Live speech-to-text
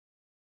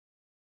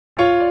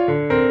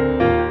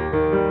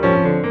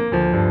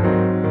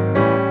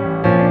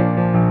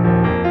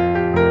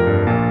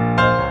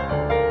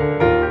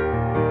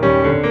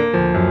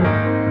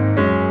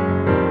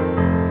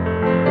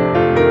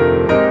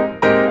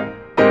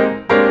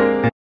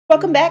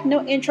Welcome back.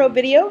 No intro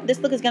video. This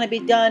look is going to be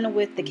done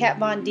with the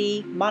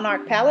KatVonD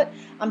Monarch Palette.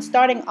 I'm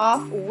starting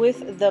off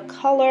with the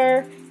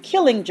color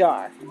Killing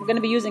Jar. I'm going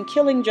to be using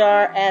Killing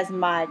Jar as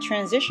my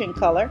transition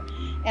color,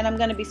 and I'm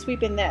going to be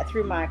sweeping that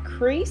through my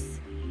crease.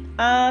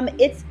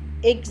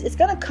 It's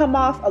going to come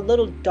off a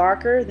little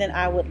darker than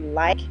I would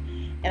like,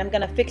 and I'm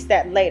going to fix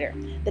that later.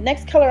 The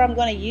next color I'm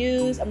going to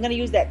use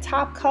that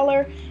top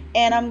color,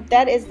 and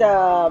that is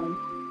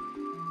the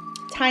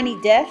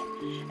Tiny Death,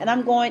 and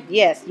I'm going,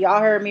 yes,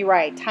 y'all heard me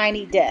right,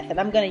 Tiny Death, and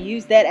I'm going to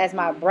use that as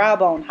my brow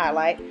bone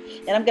highlight,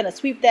 and I'm going to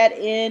sweep that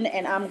in,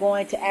 and I'm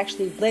going to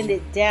actually blend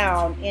it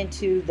down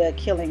into the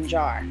Killing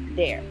Jar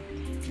there.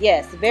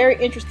 Yes,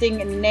 very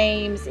interesting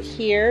names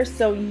here.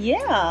 So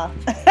yeah,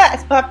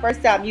 it's my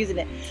first time using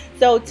it.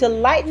 So to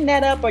lighten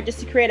that up, or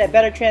just to create a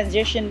better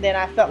transition than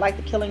I felt like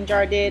the Killing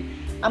Jar did,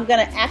 I'm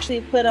going to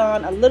actually put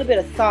on a little bit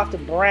of soft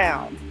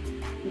brown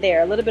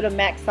there, a little bit of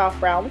MAC soft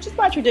brown, which is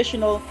my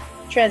traditional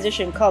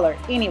transition color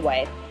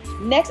anyway.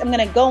 Next, I'm going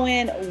to go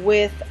in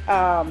with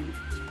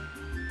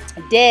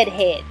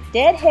Deadhead.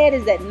 Deadhead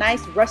is that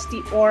nice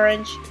rusty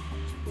orange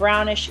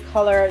brownish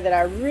color that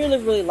I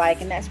really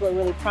like, and that's what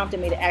really prompted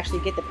me to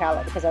actually get the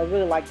palette, because I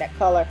really like that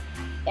color.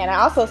 And I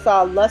also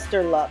saw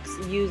Luster Lux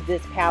use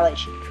this palette.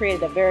 She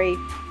created a very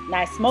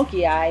nice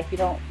smoky eye. If you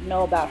don't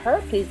know about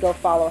her, please go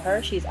follow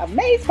her. She's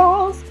amazing.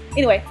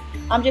 Anyway,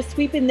 I'm just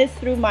sweeping this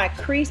through my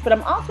crease, but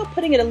I'm also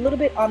putting it a little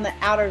bit on the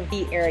outer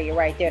V area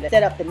right there to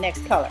set up the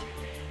next color.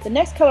 The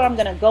next color I'm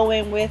going to go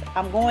in with,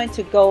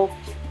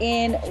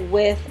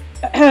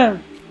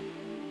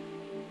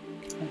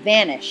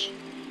 Vanish.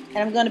 And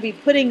I'm going to be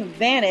putting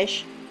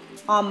Vanish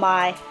on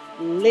my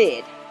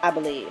lid, I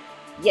believe.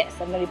 Yes,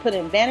 I'm going to be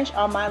putting Vanish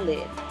on my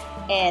lid.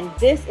 And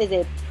this is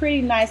a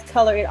pretty nice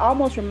color. It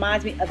almost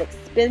reminds me of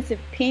Expensive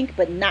Pink,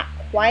 but not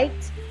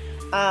quite.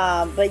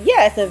 But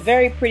yeah, it's a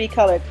very pretty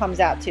color it comes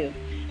out to.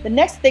 The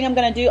next thing I'm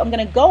going to do, I'm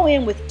going to go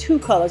in with two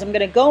colors. I'm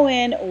going to go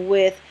in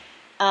with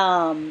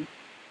Wrath,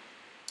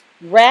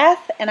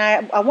 and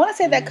I want to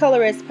say that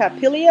color is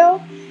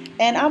Papilio.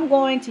 And I'm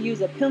going to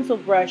use a pencil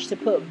brush to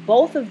put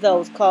both of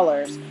those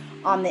colors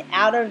on the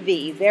outer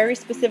V, very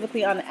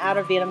specifically on the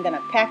outer V, and I'm going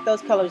to pack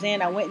those colors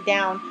in. I went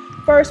down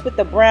first with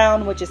the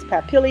brown, which is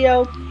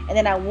Papilio, and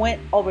then I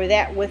went over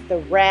that with the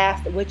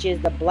Wrath, which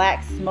is the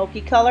black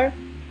smoky color.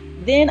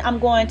 Then I'm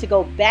going to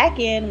go back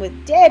in with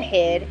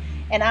Deadhead,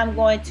 and I'm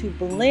going to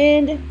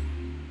blend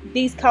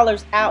these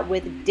colors out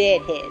with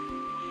Deadhead.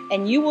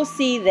 And you will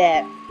see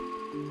that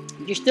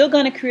you're still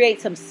going to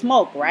create some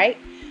smoke, right?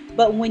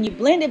 But when you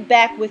blend it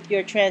back with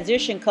your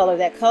transition color,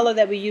 that color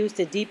that we use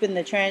to deepen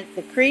the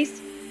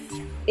crease,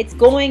 it's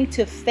going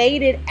to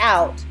fade it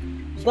out,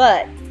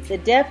 but the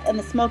depth and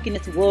the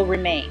smokiness will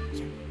remain.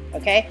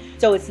 Okay,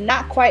 so it's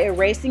not quite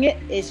erasing it,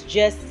 it's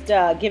just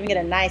giving it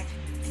a nice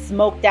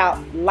smoked out,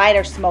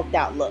 lighter smoked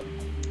out look.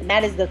 And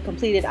that is the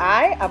completed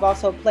eye. I've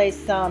also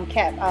placed some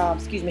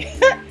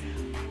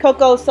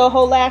Cocoa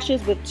Soho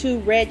lashes with two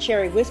red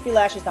cherry wispy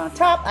lashes on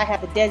top. I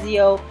have the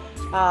Desio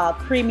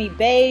creamy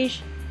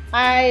beige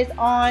eyes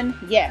on.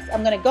 Yes,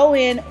 I'm going to go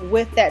in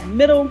with that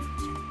middle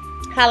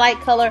highlight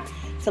color,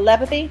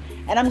 Telepathy,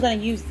 and I'm going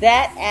to use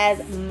that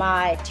as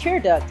my tear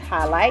duct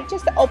highlight,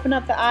 just to open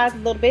up the eyes a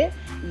little bit.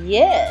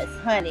 Yes,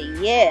 honey,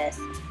 yes.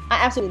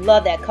 I absolutely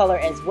love that color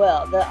as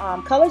well. The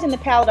colors in the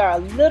palette are a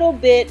little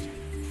bit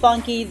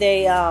funky.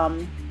 They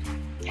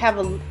have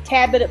a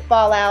tad bit of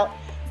fallout,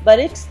 but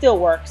it still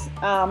works.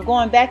 I'm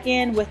going back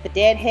in with the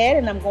Deadhead,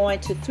 and I'm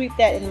going to sweep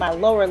that in my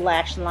lower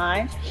lash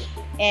line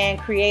and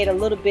create a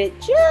little bit,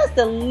 just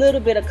a little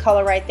bit of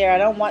color right there. I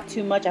don't want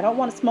too much. I don't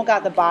want to smoke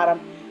out the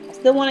bottom. I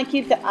still want to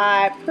keep the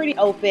eye pretty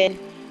open.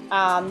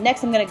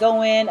 Next, I'm going to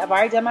go in. I've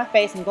already done my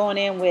face. I'm going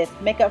in with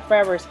Makeup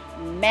Forever's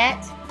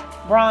Matte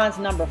Bronze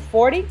number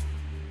 40.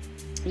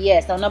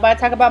 Yes, don't nobody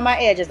talk about my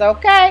edges,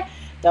 okay?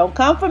 Don't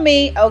come for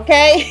me,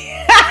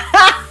 okay?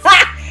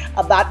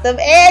 About them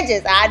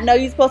edges. I know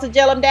you're supposed to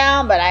gel them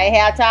down, but I ain't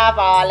have time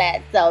for all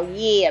that. So,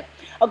 yeah.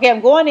 Okay, I'm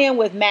going in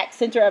with MAC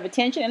Center of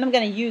Attention, and I'm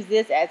going to use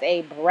this as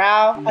a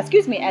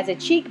as a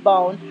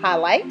cheekbone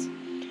highlight.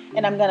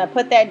 And I'm going to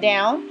put that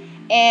down.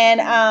 And,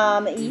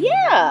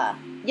 yeah,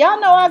 y'all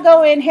know I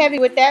go in heavy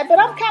with that, but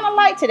I'm kind of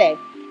light today.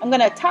 I'm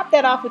going to top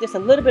that off with just a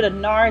little bit of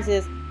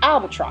NARS's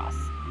Albatross.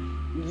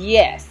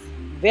 Yes,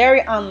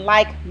 very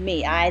unlike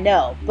me, I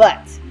know,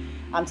 but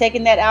I'm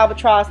taking that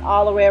Albatross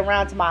all the way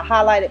around to my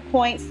highlighted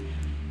points,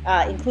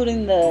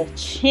 including the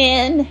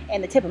chin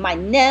and the tip of my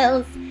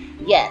nose.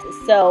 Yes,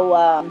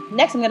 so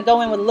next I'm going to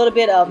go in with a little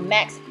bit of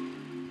MAC's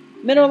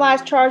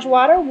Mineralized Charged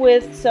Water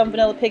with some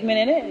vanilla pigment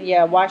in it.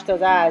 Yeah, wash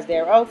those eyes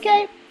there.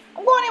 Okay,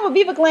 I'm going in with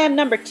Viva Glam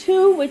number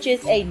 2, which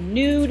is a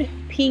nude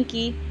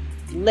pinky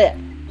lip.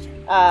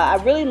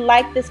 I really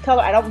like this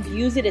color. I don't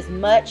use it as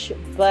much,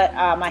 but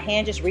my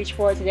hand just reached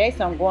for it today,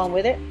 so I'm going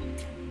with it.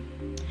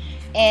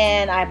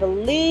 And I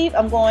believe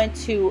I'm going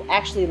to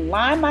actually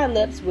line my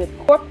lips with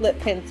Cork Lip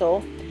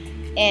Pencil.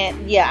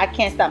 And yeah, I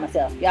can't stop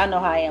myself. Y'all know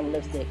how I am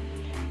with lipstick.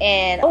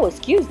 And, oh,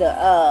 excuse the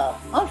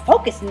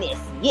unfocusedness.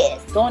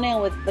 Yes, going in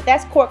with, but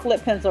that's Cork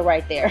Lip Pencil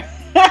right there.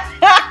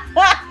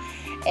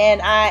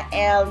 And I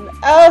am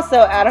oh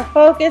so out of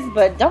focus,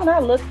 but don't I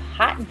look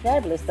hot and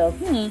fabulous though?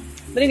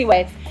 But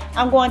anyway,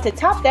 I'm going to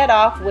top that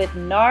off with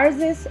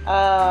NARS's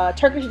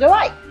Turkish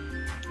Delight.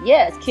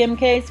 Yes, Kim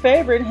K's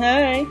favorite,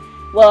 hey.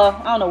 Well,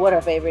 I don't know what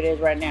her favorite is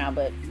right now,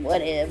 but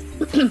what ifs.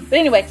 But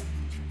anyway,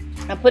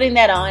 I'm putting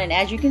that on, and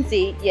as you can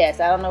see, yes,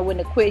 I don't know when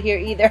to quit here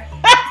either.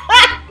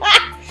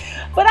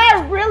 But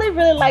I really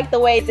like the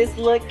way this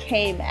look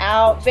came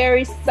out.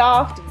 Very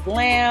soft,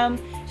 glam.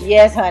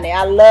 Yes, honey,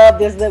 I love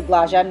this lip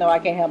gloss. Y'all know I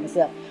can't help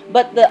myself.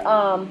 But the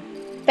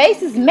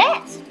face is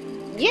matte.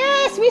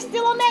 Yes, we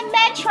still on that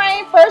matte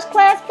train, first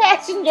class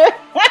passenger.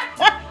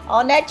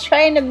 On that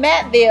train to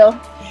Mattville.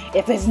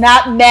 If it's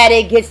not matte,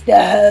 it gets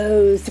the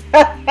hose.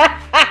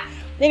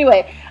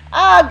 Anyway,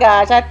 oh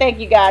gosh, I thank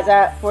you guys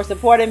for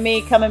supporting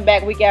me, coming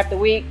back week after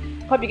week.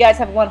 Hope you guys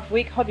have a wonderful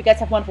week. Hope you guys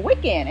have a wonderful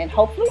weekend. And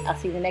hopefully, I'll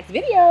see you in the next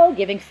video.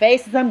 Giving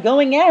face as I'm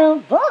going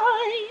out.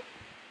 Bye.